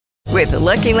With the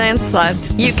Lucky Land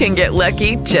Slots, you can get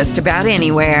lucky just about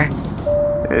anywhere.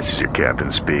 This is your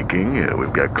captain speaking.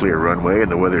 We've got clear runway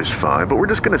and the weather's fine, but we're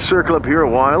just going to circle up here a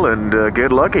while and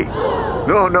get lucky.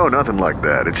 No, nothing like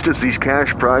that. It's just these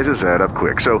cash prizes add up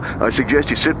quick. So I suggest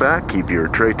you sit back, keep your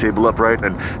tray table upright,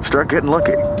 and start getting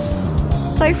lucky.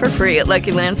 Play for free at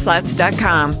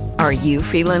LuckyLandSlots.com. Are you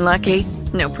feeling lucky?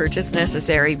 No purchase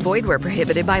necessary. Void where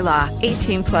prohibited by law.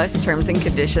 18 plus terms and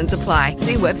conditions apply.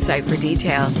 See website for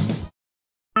details.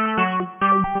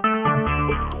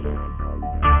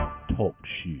 Talk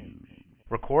shoes.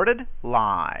 Recorded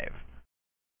live.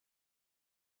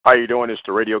 How you doing? It's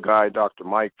the radio guy, Dr.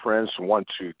 Mike Prince. I want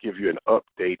to give you an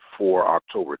update for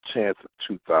October 10th,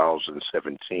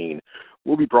 2017.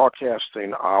 We'll be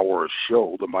broadcasting our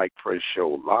show, the Mike Prince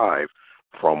Show, live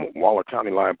from Waller County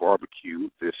Line Barbecue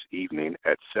this evening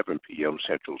at 7 p.m.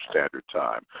 Central Standard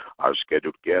Time. Our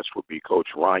scheduled guest will be Coach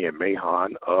Ryan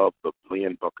Mahon of the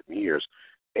Blinn Buccaneers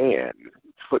and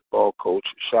football coach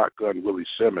Shotgun Willie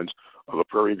Simmons of the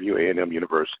Prairie View A&M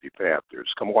University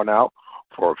Panthers. Come on out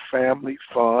for family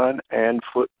fun and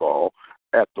football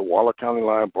at the Waller County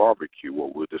Line Barbecue, where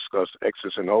we'll discuss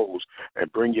X's and O's and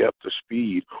bring you up to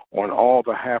speed on all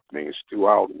the happenings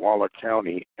throughout Waller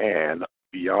County and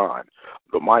beyond.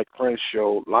 The Mike Prince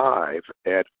Show live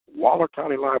at Waller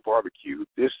County Line Barbecue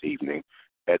this evening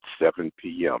at 7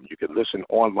 p.m. You can listen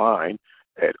online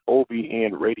at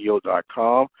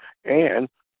obnradio.com, and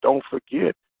don't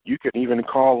forget, you can even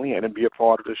call in and be a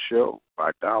part of the show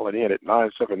by dialing in at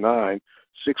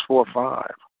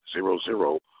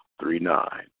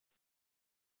 979-645-0039.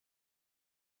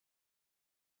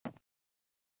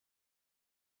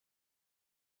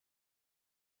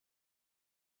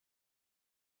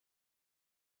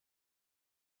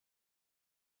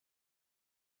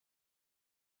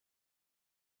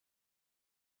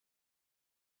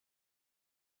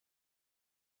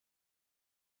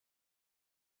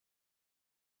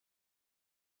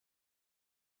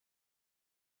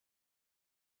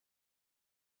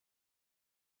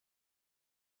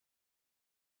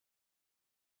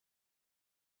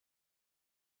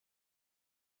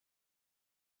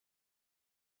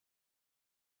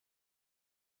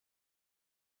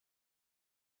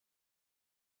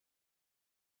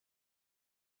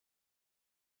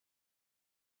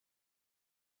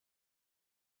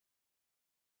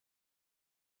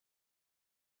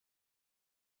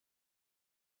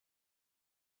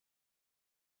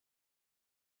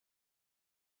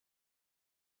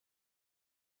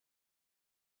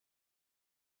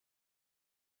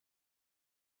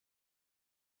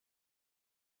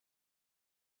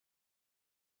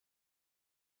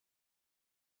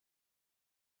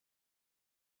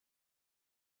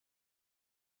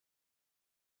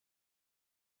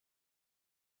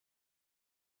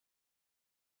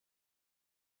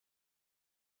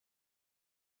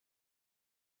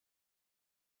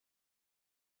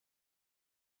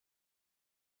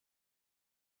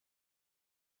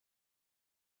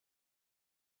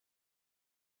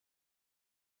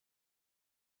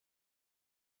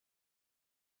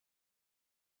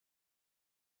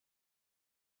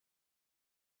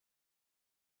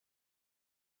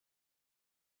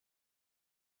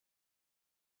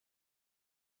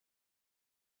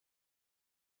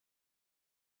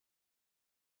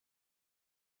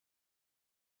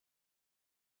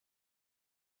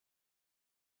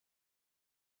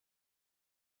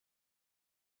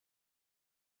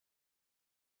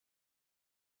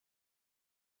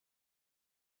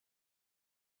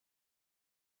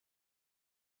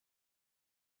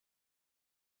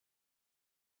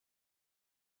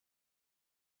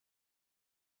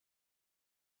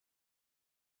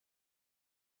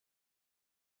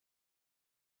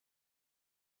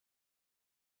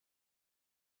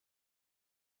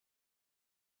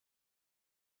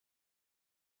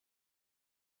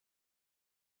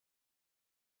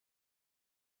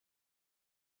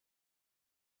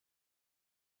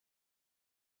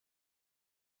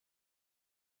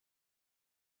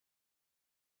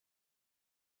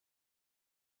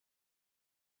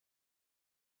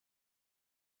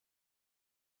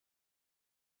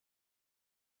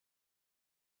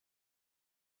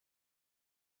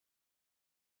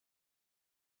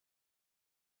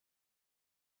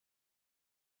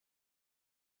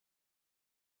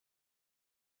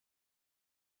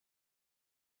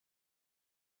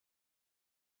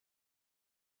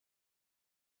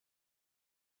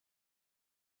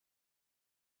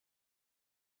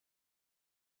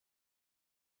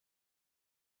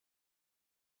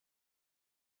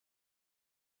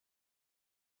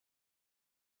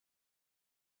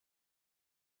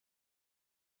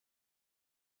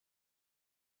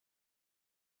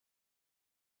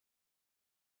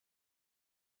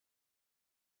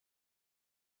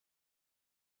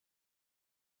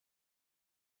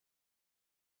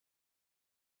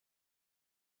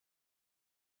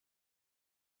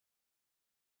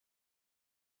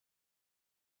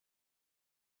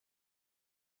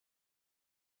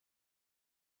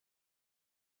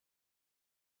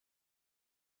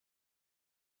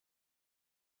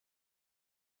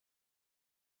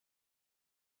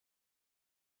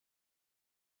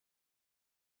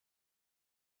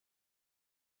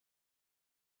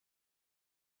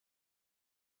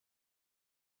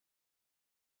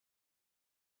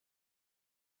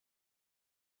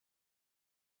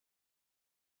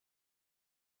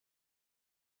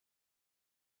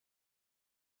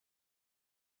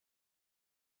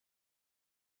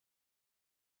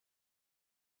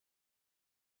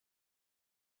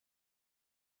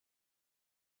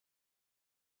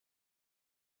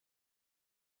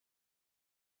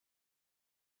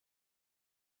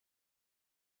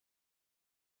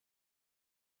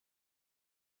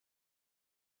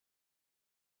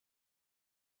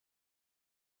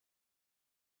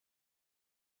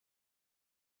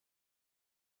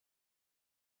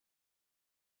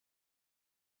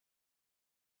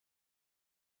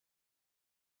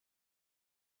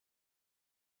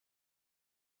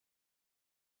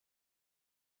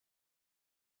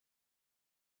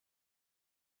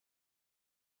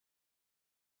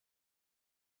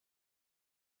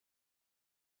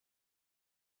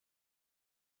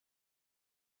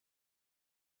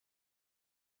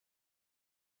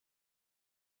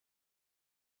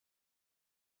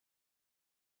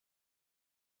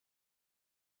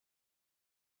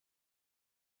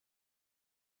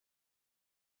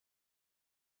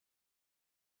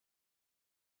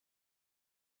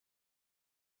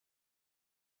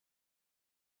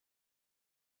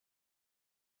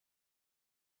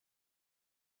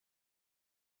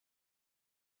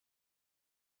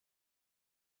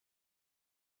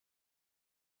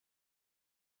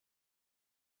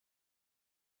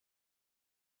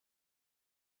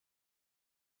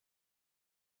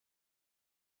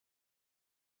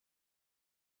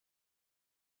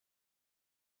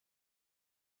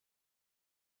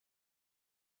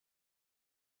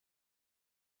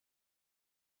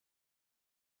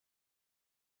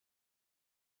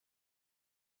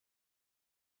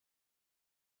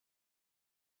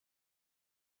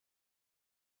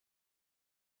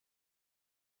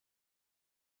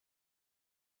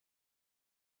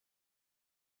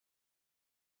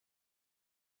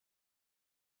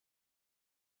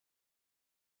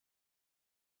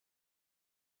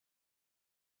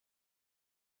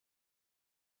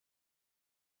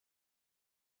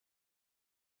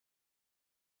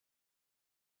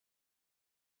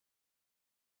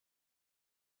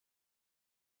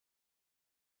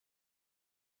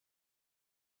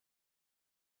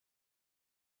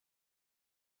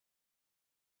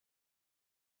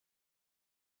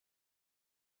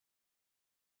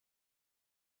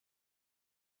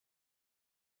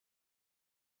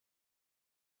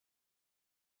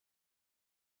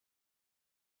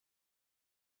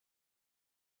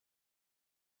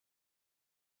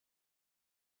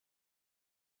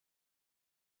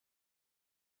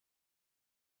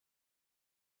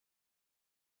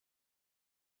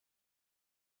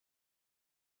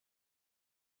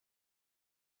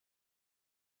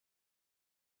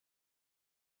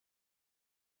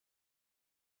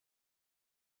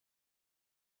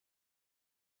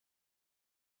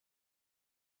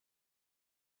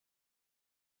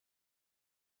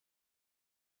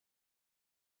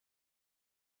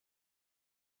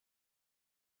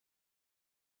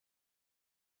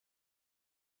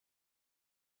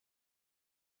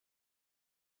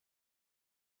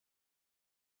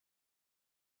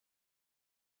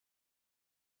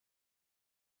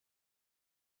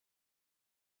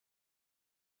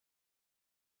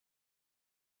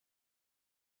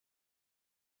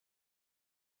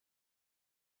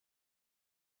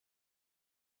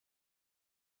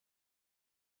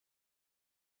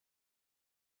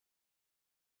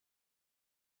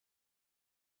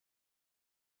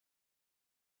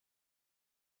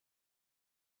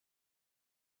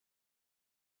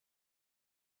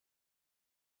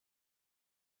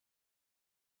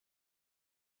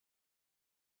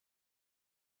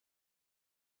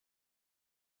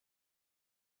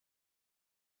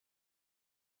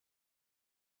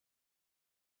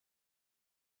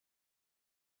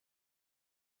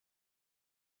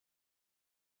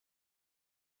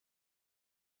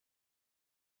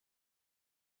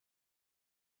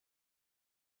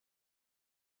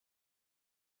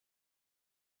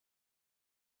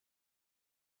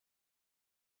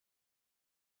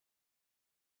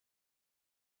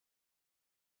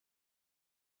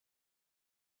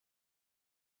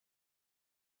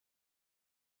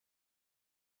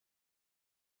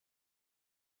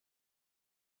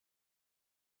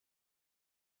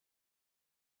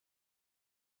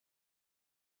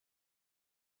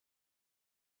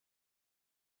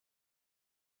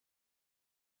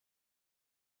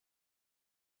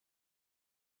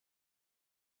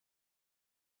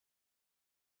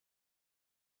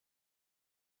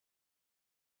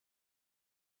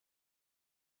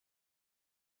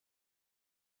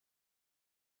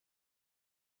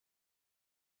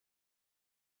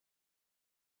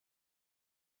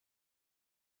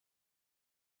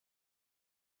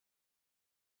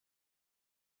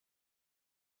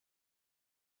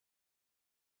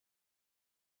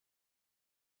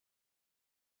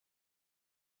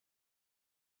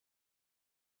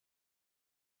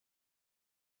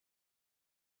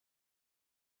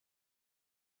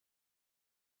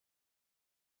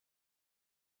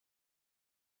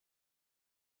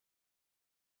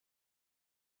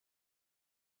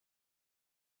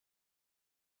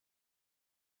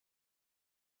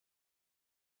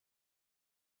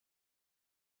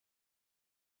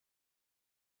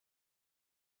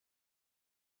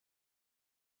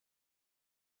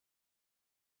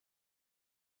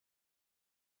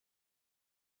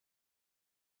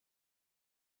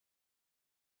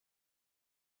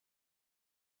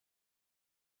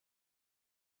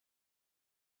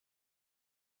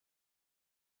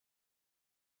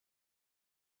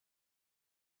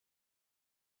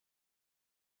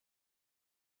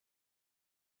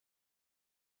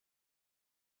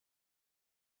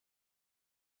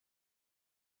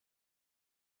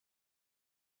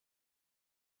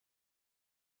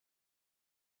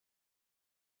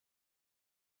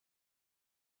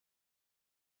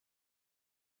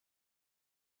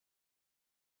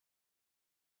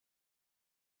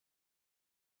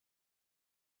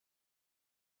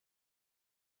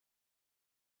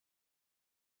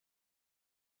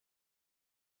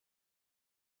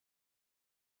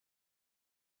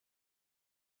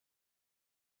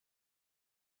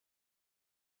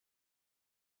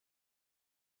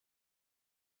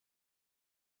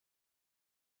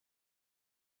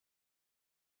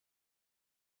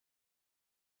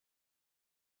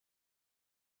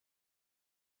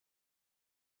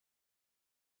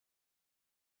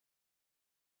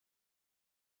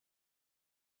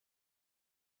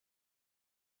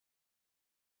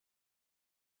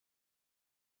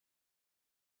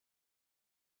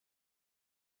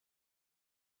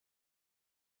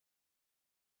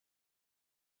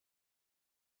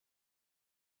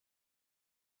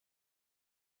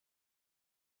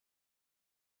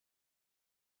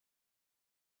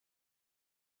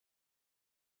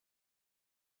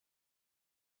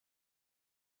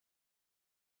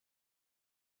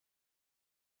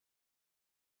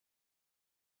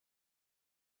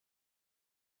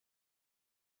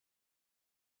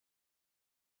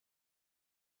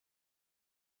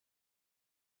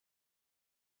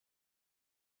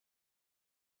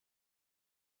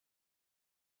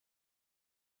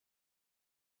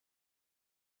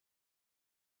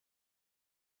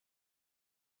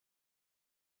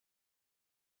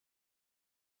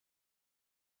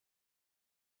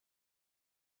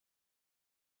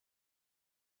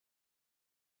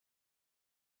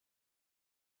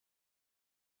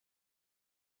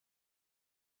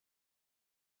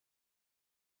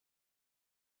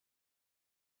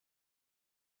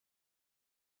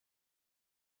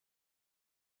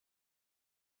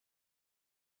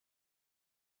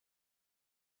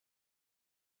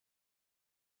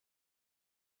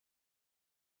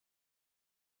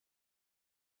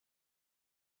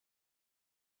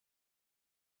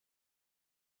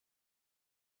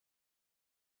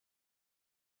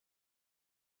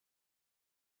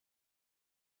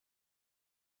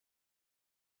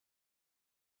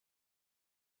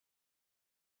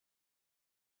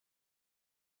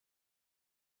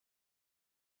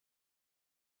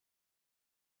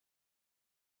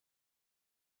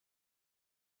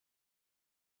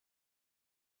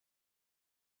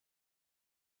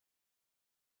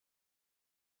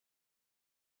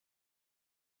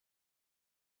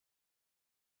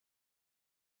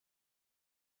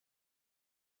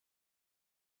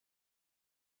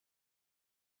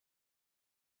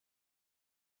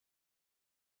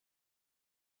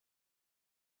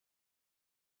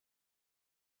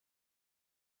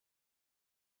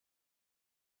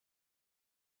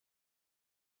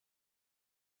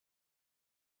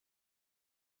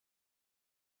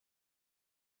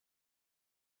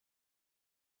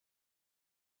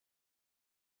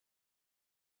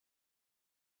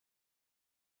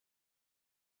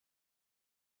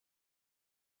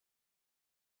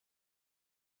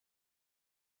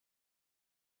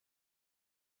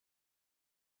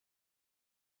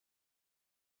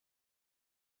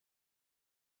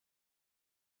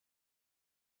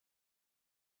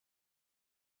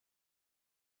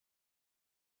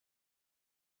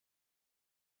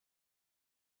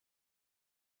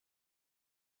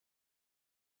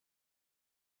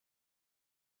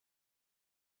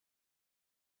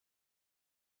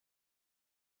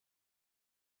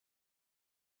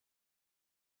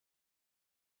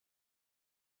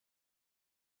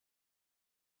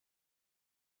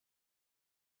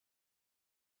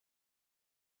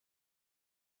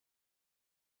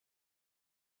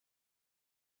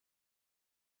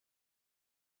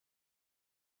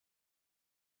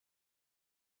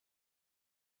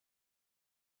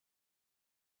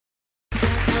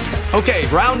 Okay,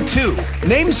 round two.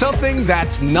 Name something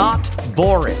that's not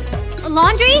boring. A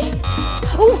laundry?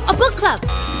 Ooh, a book club.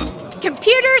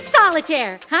 Computer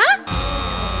solitaire, huh?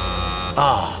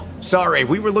 Ah, oh, sorry,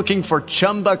 we were looking for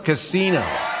Chumba Casino.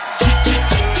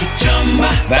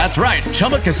 That's right,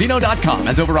 ChumbaCasino.com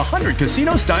has over 100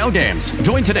 casino-style games.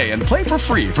 Join today and play for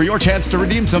free for your chance to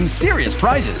redeem some serious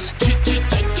prizes.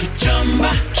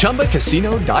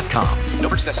 ChumbaCasino.com. No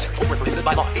purchase necessary. Void where prohibited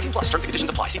by law. 18+. Terms and conditions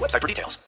apply. See website for details.